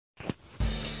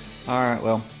Alright,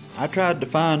 well, I tried to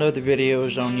find other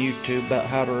videos on YouTube about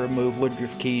how to remove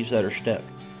Woodruff keys that are stuck.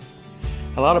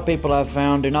 A lot of people I've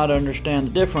found do not understand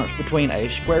the difference between a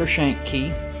square shank key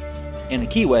in a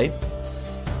keyway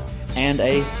and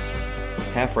a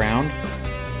half round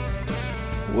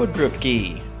Woodruff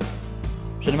key.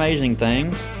 It's an amazing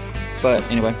thing, but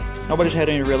anyway, nobody's had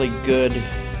any really good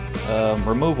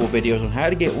removal videos on how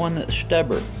to get one that's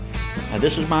stubborn. Now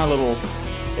this is my little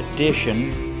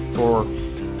addition for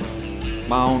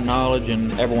my own knowledge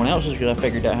and everyone else's, because I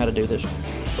figured out how to do this.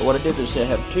 But what I did is I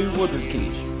have two Woodruff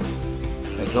keys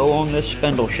that go on this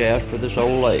spindle shaft for this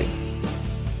old lathe.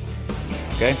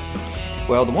 Okay,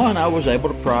 well, the one I was able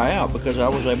to pry out because I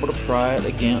was able to pry it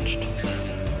against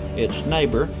its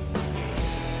neighbor,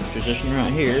 which is this one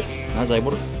right here. I was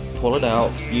able to pull it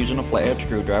out using a flathead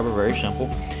screwdriver, very simple.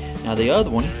 Now the other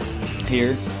one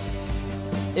here,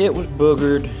 it was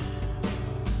boogered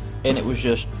and it was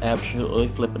just absolutely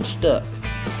flipping stuck.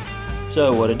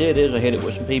 So what I did is I hit it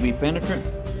with some PB penetrant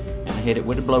and I hit it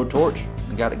with a blowtorch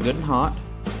and got it good and hot.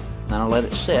 Then I let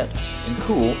it set and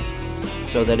cool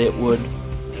so that it would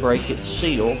break its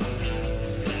seal.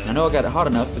 I know I got it hot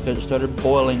enough because it started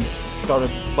boiling, started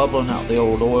bubbling out the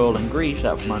old oil and grease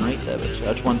out from underneath of it. So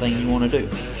that's one thing you want to do.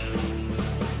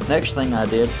 Next thing I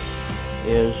did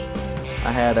is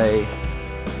I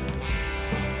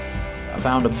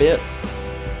found a bit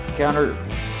counter,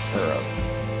 or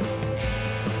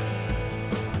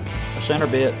a center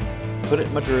bit, put it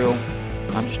in my drill.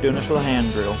 I'm just doing this with a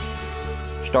hand drill.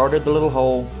 Started the little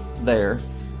hole there.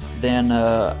 Then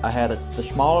I had the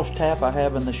smallest tap I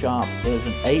have in the shop is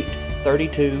an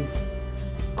 832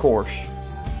 course.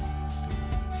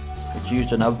 It's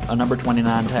used a number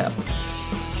 29 tap.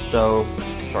 So,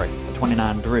 sorry, a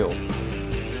 29 drill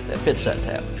that fits that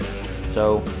tap.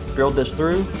 So, drilled this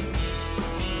through,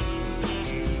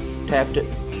 tapped it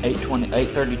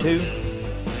 832,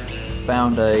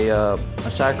 found a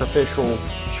sacrificial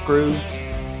screw.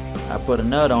 I put a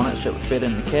nut on it so it would fit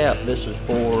in the cap. This is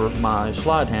for my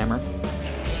slide hammer.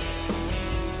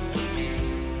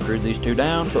 Screwed these two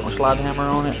down, put my slide hammer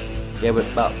on it, gave it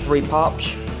about 3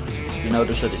 pops. You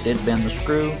notice that it did bend the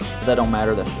screw, but that don't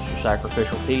matter. That's just a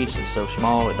sacrificial piece. It's so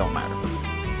small it don't matter.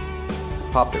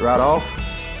 Popped it right off,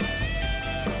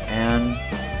 and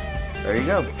there you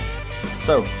go.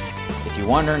 So, if you're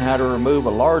wondering how to remove a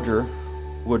larger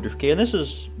Woodruff key, and this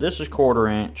is 1/4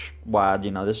 inch wide,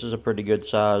 you know, this is a pretty good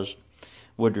size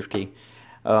Woodruff key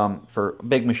for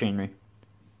big machinery.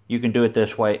 You can do it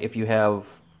this way if you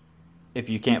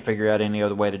can't figure out any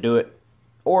other way to do it,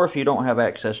 or if you don't have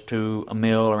access to a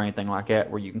mill or anything like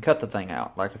that where you can cut the thing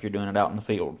out, like if you're doing it out in the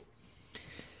field.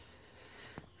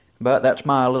 But that's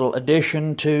my little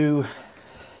addition to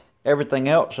everything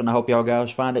else, and I hope y'all guys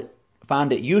find it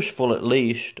useful at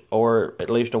least, or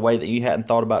at least a way that you hadn't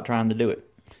thought about trying to do it.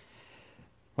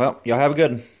 Well, y'all have a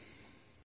good one.